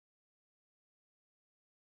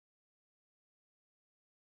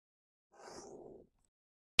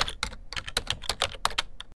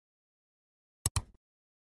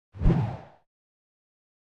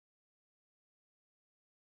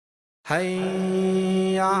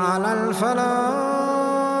حي على الفلاح.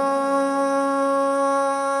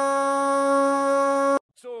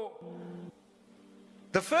 So,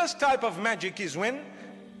 the first type of magic is when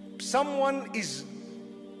someone is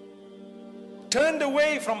turned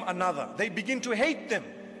away from another. They begin to hate them.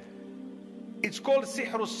 It's called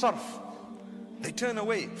sihr sarf. They turn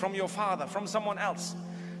away from your father, from someone else.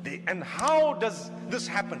 And how does this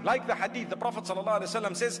happen? Like the hadith, the Prophet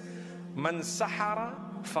ﷺ says, Man sahara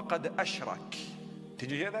faqad ashrak.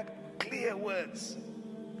 Did you hear that? Clear words.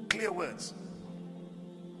 Clear words.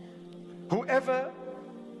 Whoever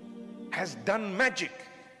has done magic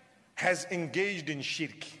has engaged in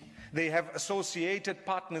shirk. They have associated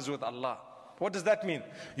partners with Allah. What does that mean?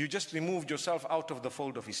 You just removed yourself out of the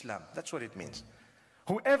fold of Islam. That's what it means.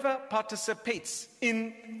 Whoever participates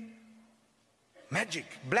in magic,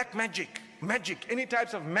 black magic, any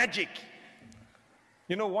types of magic.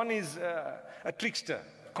 You know, one is a trickster,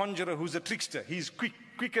 conjurer who's a trickster. He's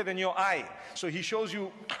quicker than your eye. So he shows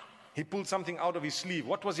you, he pulled something out of his sleeve.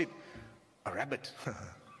 What was it? A rabbit.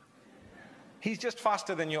 He's just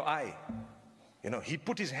faster than your eye. You know, he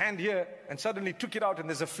put his hand here and suddenly took it out and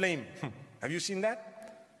there's a flame. Have you seen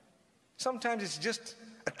that? Sometimes it's just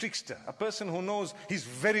a trickster, a person who knows he's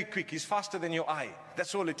very quick, he's faster than your eye.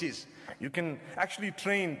 That's all it is. You can actually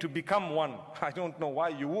train to become one. I don't know why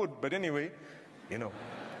you would, but anyway, you know,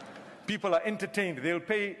 people are entertained. They'll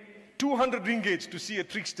pay 200 ringgits to see a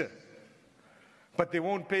trickster, but they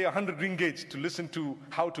won't pay 100 ringgits to listen to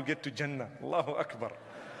how to get to Jannah. Allahu Akbar.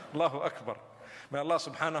 Allahu Akbar. May Allah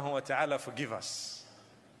subhanahu wa ta'ala forgive us.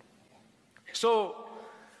 So,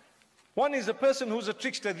 one is a person who's a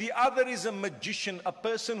trickster. The other is a magician, a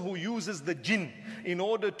person who uses the jinn in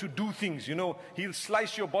order to do things. You know, he'll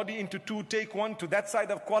slice your body into two, take one to that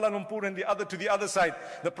side of Kuala Lumpur and the other to the other side.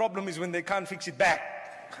 The problem is when they can't fix it back.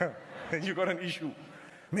 Then you got an issue,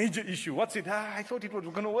 major issue. What's it? I thought it was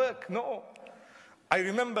going to work. No. I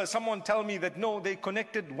remember someone tell me that no, they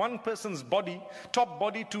connected one person's body, top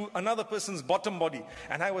body, to another person's bottom body.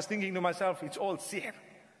 And I was thinking to myself, it's all sihr,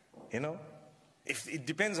 you know. It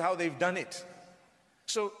depends how they've done it.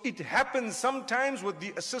 So it happens sometimes with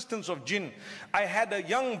the assistance of jinn. I had a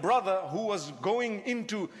young brother who was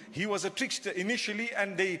he was a trickster initially,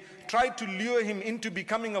 and they tried to lure him into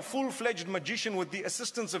becoming a full-fledged magician with the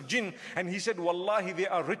assistance of jinn. And he said, Wallahi,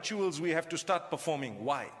 there are rituals we have to start performing.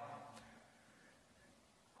 Why?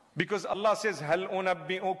 Because Allah says, هَلْ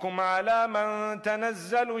أُنَبِّئُكُمْ عَلَى مَنْ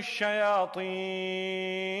تَنَزَّلُ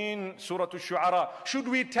الشَّيَاطِينَ Surah Al-Shu'ara. Should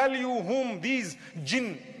we tell you whom these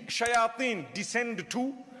jinn, shayateen, descend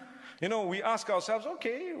to? You know, we ask ourselves,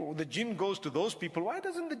 okay, the jinn goes to those people. Why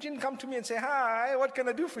doesn't the jinn come to me and say, hi, what can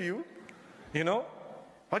I do for you? You know,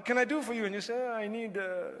 what can I do for you? And you say, I need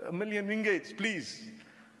 1,000,000 ringgits, please.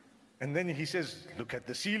 And then he says, look at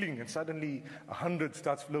the ceiling. And suddenly 100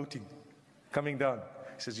 starts floating, coming down.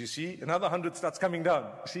 He says, you see, another 100 starts coming down.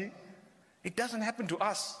 See, it doesn't happen to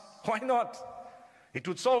us. Why not? It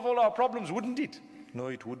would solve all our problems, wouldn't it? No,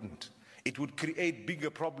 it wouldn't. It would create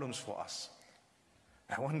bigger problems for us.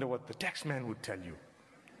 I wonder what the tax man would tell you.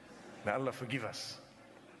 May Allah forgive us.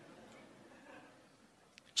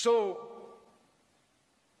 So,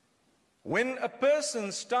 when a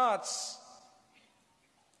person starts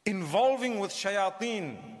involving with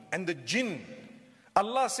shayateen and the jinn,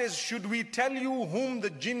 Allah says, should we tell you whom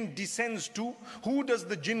the jinn descends to? Who does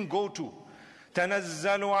the jinn go to?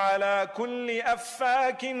 تَنَزَّلُ عَلَى كُلِّ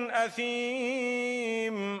أَفَّاكٍ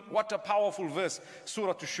أَثِيمٍ. What a powerful verse.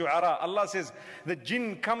 Surah Al-Shu'ara. Allah says, the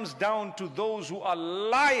jinn comes down to those who are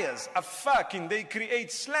liars, affakin. They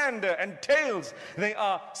create slander and tales. They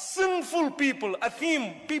are sinful people,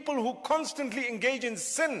 athim, people who constantly engage in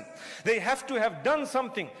sin. They have to have done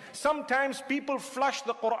something. Sometimes people flush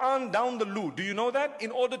the Quran down the loo. Do you know that?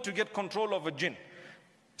 In order to get control of a jinn.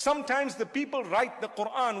 Sometimes the people write the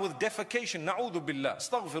Quran with defecation. Na'udhu billah,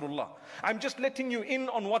 astaghfirullah. I'm just letting you in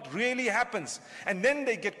on what really happens. And then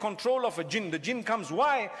they get control of a jinn. The jinn comes.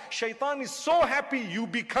 Why? Shaitan is so happy you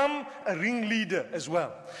become a ringleader as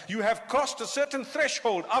well. You have crossed a certain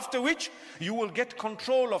threshold, after which you will get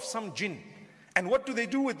control of some jinn. And what do they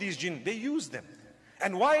do with these jinn? They use them.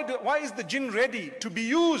 And why is the jinn ready to be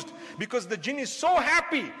used? Because the jinn is so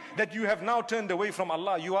happy that you have now turned away from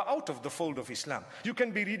Allah. You are out of the fold of Islam. You can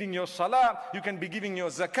be reading your salah, you can be giving your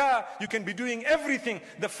zakah, you can be doing everything.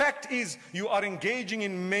 The fact is, you are engaging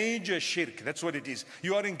in major shirk. That's what it is.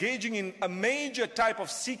 You are engaging in a major type of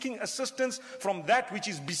seeking assistance from that which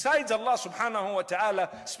is besides Allah subhanahu wa ta'ala,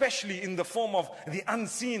 especially in the form of the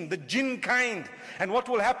unseen, the jinn kind. And what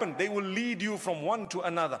will happen? They will lead you from one to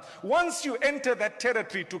another. Once you enter that territory,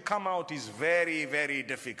 territory, to come out is very, very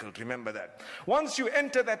difficult. Remember that. Once you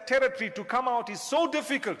enter that territory, to come out is so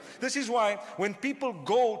difficult. This is why when people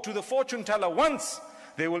go to the fortune teller once,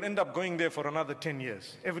 they will end up going there for another 10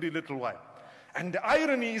 years, every little while. And the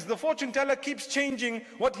irony is the fortune teller keeps changing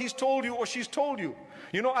what he's told you or she's told you.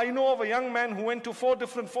 You know, I know of a young man who went to 4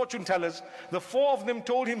 different fortune tellers. The 4 of them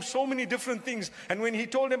told him so many different things. And when he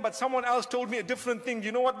told them, but someone else told me a different thing,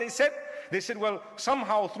 you know what they said? They said, well,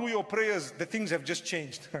 somehow through your prayers, the things have just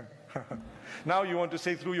changed. Now you want to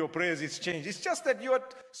say through your prayers it's changed. It's just that you're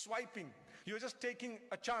swiping. You're just taking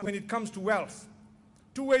a chance. When it comes to wealth,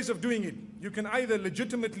 2 ways of doing it. You can either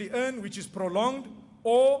legitimately earn, which is prolonged,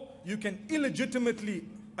 or you can illegitimately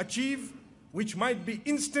achieve, which might be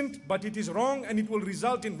instant, but it is wrong and it will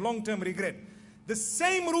result in long-term regret. The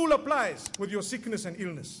same rule applies with your sickness and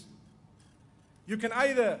illness. You can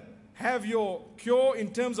either have your cure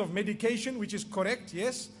in terms of medication, which is correct,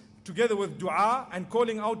 yes, together with dua and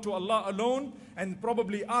calling out to Allah alone and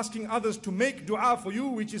probably asking others to make dua for you,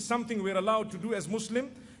 which is something we're allowed to do as Muslim.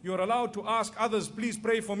 You're allowed to ask others, please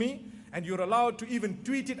pray for me. And you're allowed to even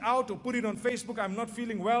tweet it out or put it on Facebook. I'm not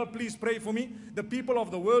feeling well, please pray for me. The people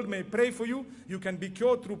of the world may pray for you. You can be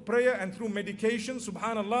cured through prayer and through medication,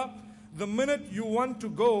 subhanallah. The minute you want to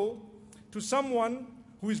go to someone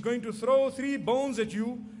who is going to throw 3 bones at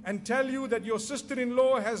you and tell you that your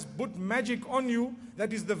sister-in-law has put magic on you,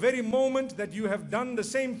 that is the very moment that you have done the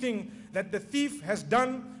same thing that the thief has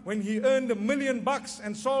done when he earned $1 million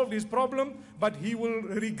and solved his problem, but he will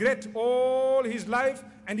regret all his life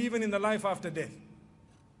and even in the life after death.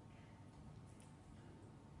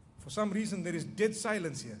 For some reason there is dead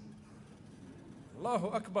silence here. Allahu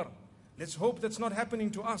Akbar. Let's hope that's not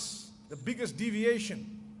happening to us. The biggest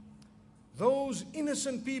deviation. Those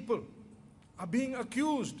innocent people are being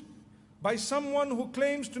accused by someone who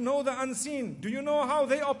claims to know the unseen. Do you know how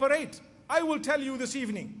they operate? I will tell you this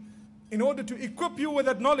evening, in order to equip you with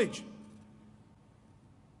that knowledge.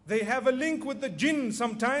 They have a link with the jinn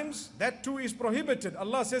sometimes. That too is prohibited.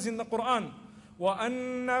 Allah says in the Quran,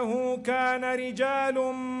 وَأَنَّهُ كَانَ رِجَالٌ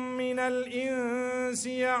مِّنَ الْإِنسِ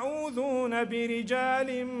يَعُوذُونَ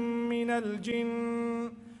بِرِجَالٍ مِّنَ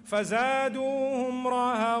الْجِنِّ فَزَادُوهُمْ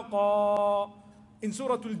رَهَقًا. In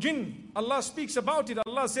Surah Al-Jinn, Allah speaks about it.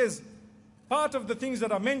 Allah says, part of the things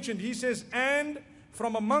that are mentioned, He says, and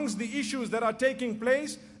from amongst the issues that are taking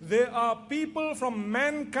place, there are people from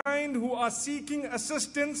mankind who are seeking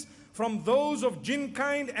assistance from those of jinn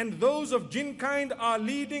kind, and those of jinn kind are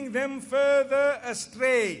leading them further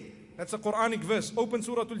astray. That's a Quranic verse. Open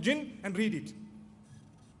Surah Al-Jinn and read it.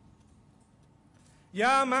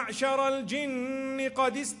 يا معشر الجن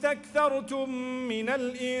قد استكثرتم من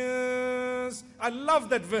الإنس. I love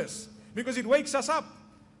that verse because it wakes us up.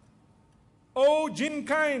 O jinn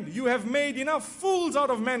kind, you have made enough fools out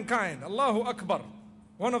of mankind. Allahu Akbar.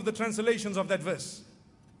 One of the translations of that verse.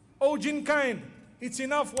 O jinn kind, it's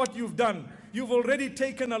enough what you've done. You've already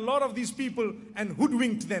taken a lot of these people and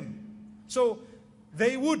hoodwinked them. So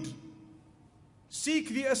they would seek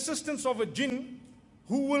the assistance of a jinn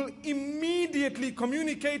who will immediately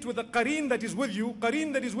communicate with the qareen that is with you.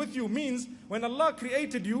 Qareen that is with you means when Allah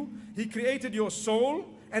created you, He created your soul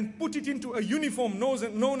and put it into a uniform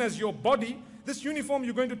known as your body. This uniform,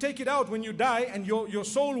 you're going to take it out when you die and your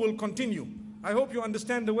soul will continue. I hope you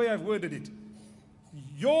understand the way I've worded it.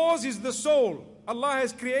 Yours is the soul. Allah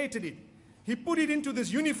has created it. He put it into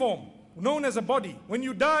this uniform known as a body. When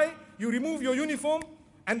you die, you remove your uniform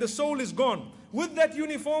and the soul is gone. With that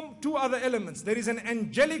uniform, 2 other elements. There is an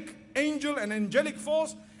angelic angel, an angelic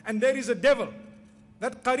force, and there is a devil.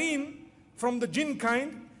 That qareen from the jinn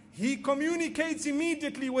kind, he communicates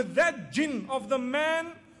immediately with that jinn of the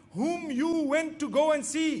man whom you went to go and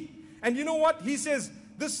see. And you know what? He says,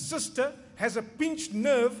 this sister has a pinched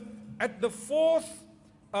nerve at the 4th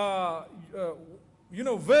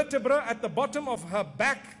vertebra at the bottom of her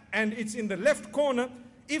back, and it's in the left corner.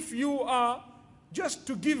 If you are just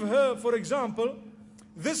to give her, for example,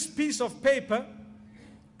 this piece of paper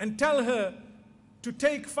and tell her to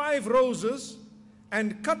take 5 roses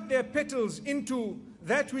and cut their petals into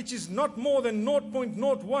that which is not more than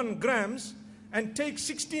 0.01 grams, and take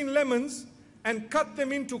 16 lemons and cut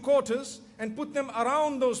them into quarters and put them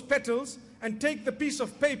around those petals, and take the piece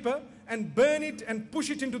of paper and burn it and push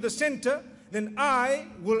it into the center, then I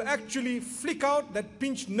will actually flick out that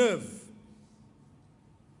pinched nerve.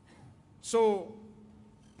 So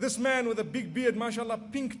this man with a big beard, mashallah,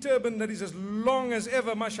 pink turban that is as long as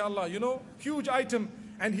ever, mashallah, you know, huge item,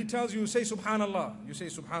 and he tells you, say subhanallah. You say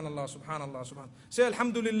subhanallah, subhanallah, subhanallah. Say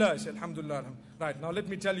alhamdulillah, say alhamdulillah. Right, now let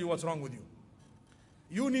me tell you what's wrong with you.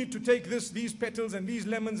 You need to take these petals and these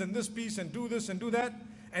lemons and this piece and do this and do that,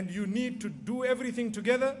 and you need to do everything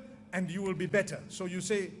together and you will be better. So you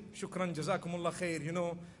say, shukran, jazakumullah khair, you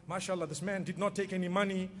know, mashallah, this man did not take any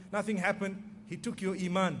money, nothing happened. He took your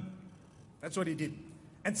iman. That's what he did.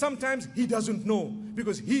 And sometimes he doesn't know,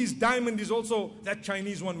 because his diamond is also that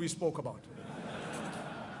Chinese one we spoke about.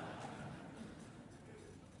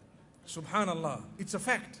 Subhanallah, it's a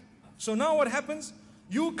fact. So now what happens?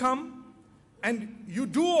 You come and you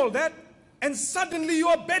do all that, and suddenly you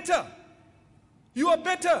are better. You are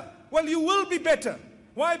better. Well, you will be better.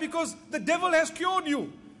 Why? Because the devil has cured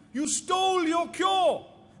you. You stole your cure.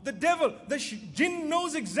 The devil, the jinn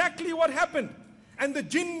knows exactly what happened. And the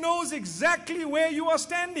jinn knows exactly where you are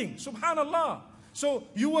standing. Subhanallah. So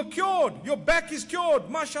you were cured. Your back is cured.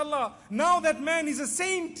 MashaAllah. Now that man is a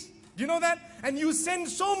saint. Do you know that? And you send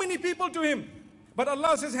so many people to him. But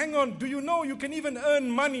Allah says, hang on, do you know you can even earn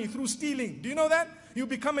money through stealing? Do you know that? You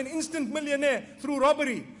become an instant millionaire through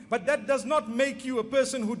robbery. But that does not make you a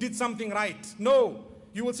person who did something right. No.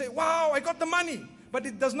 You will say, wow, I got the money. But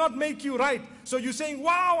it does not make you right. So you're saying,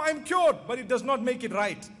 wow, I'm cured. But it does not make it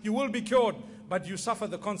right. You will be cured, but you suffer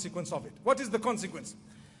the consequence of it. What is the consequence?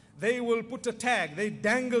 They will put a tag. They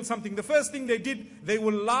dangle something. The first thing they did, they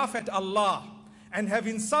will laugh at Allah and have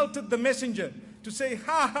insulted the messenger to say,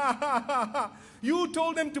 ha, ha, ha, ha, ha. You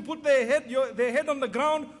told them to put their head on the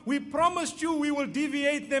ground. We promised you we will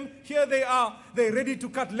deviate them. Here they are. They're ready to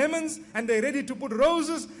cut lemons, and they're ready to put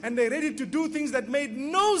roses, and they're ready to do things that made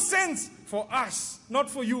no sense for us, not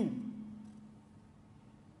for you.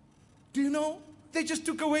 Do you know? They just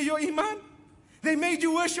took away your iman. They made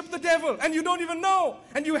you worship the devil, and you don't even know.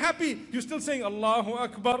 And you're happy. You're still saying, Allahu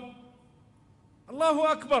Akbar. Allahu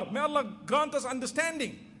Akbar. May Allah grant us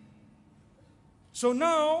understanding. So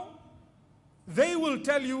now, they will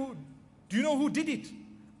tell you, do you know who did it?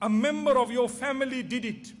 A member of your family did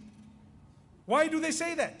it. Why do they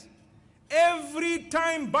say that? Every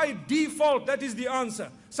time by default, that is the answer.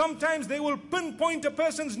 Sometimes they will pinpoint a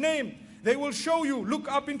person's name. They will show you, look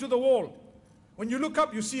up into the wall. When you look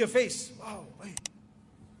up, you see a face. Wow, wait.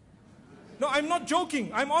 No, I'm not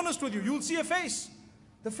joking. I'm honest with you. You'll see a face.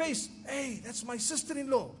 The face, hey, that's my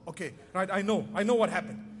sister-in-law. Okay, right, I know what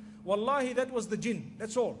happened. Wallahi, that was the jinn.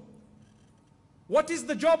 That's all. What is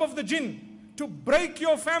the job of the jinn? To break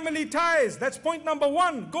your family ties. That's point number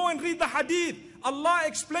one. Go and read the hadith. Allah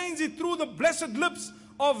explains it through the blessed lips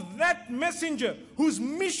of that messenger whose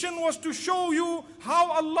mission was to show you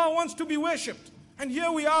how Allah wants to be worshipped. And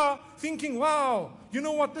here we are thinking, wow, you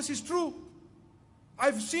know what, this is true.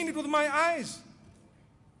 I've seen it with my eyes.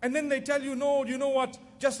 And then they tell you, no, you know what,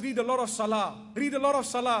 just read a lot of salah. Read a lot of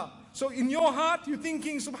salah. So in your heart, you're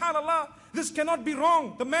thinking, subhanallah, this cannot be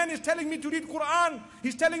wrong. The man is telling me to read Quran.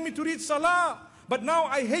 He's telling me to read salah. But now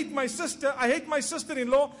I hate my sister. I hate my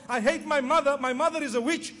sister-in-law. I hate my mother. My mother is a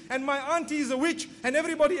witch. And my auntie is a witch. And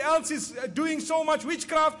everybody else is doing so much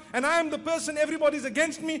witchcraft. And I am the person, everybody's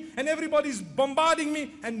against me. And everybody's bombarding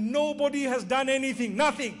me. And nobody has done anything.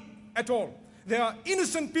 Nothing at all. There are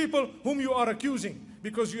innocent people whom you are accusing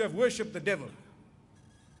because you have worshipped the devil.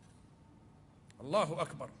 Allahu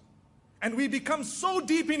Akbar. And we become so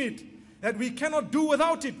deep in it that we cannot do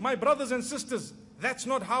without it. My brothers and sisters, that's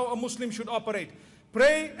not how a Muslim should operate.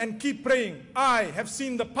 Pray and keep praying. I have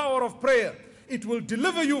seen the power of prayer. It will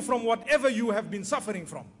deliver you from whatever you have been suffering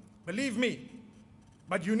from. Believe me.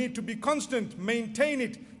 But you need to be constant, maintain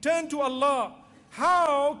it, turn to Allah.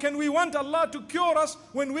 How can we want Allah to cure us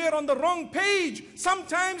when we're on the wrong page?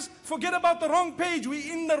 Sometimes, forget about the wrong page,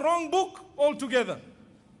 we're in the wrong book altogether.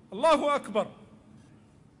 Allahu Akbar.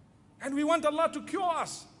 And we want Allah to cure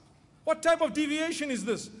us. What type of deviation is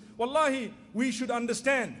this? Wallahi, we should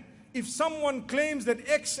understand. If someone claims that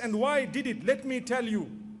X and Y did it, let me tell you.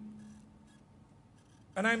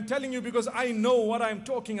 And I'm telling you because I know what I'm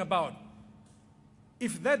talking about.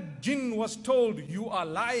 If that jinn was told you are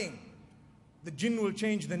lying, the jinn will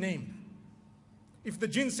change the name. If the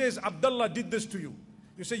jinn says Abdullah did this to you,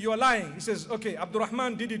 you say you are lying. He says, okay,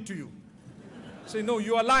 Abdurrahman did it to you. Say, no,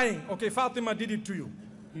 you are lying. Okay, Fatima did it to you.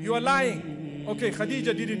 You are lying. Okay,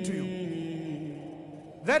 Khadija did it to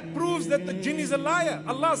you. That proves that the jinn is a liar.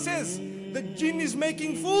 Allah says, the jinn is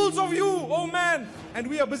making fools of you, oh man. And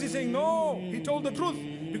we are busy saying, no, he told the truth.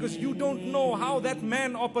 Because you don't know how that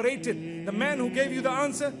man operated. The man who gave you the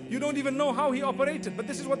answer, you don't even know how he operated. But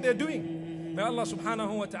this is what they're doing. May Allah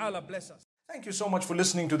subhanahu wa ta'ala bless us. Thank you so much for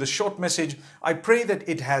listening to this short message. I pray that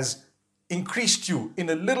it has increased you in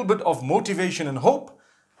a little bit of motivation and hope.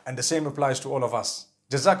 And the same applies to all of us.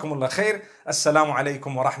 Jazakumullah khair. Assalamu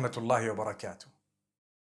alaikum wa rahmatullahi wa barakatuh.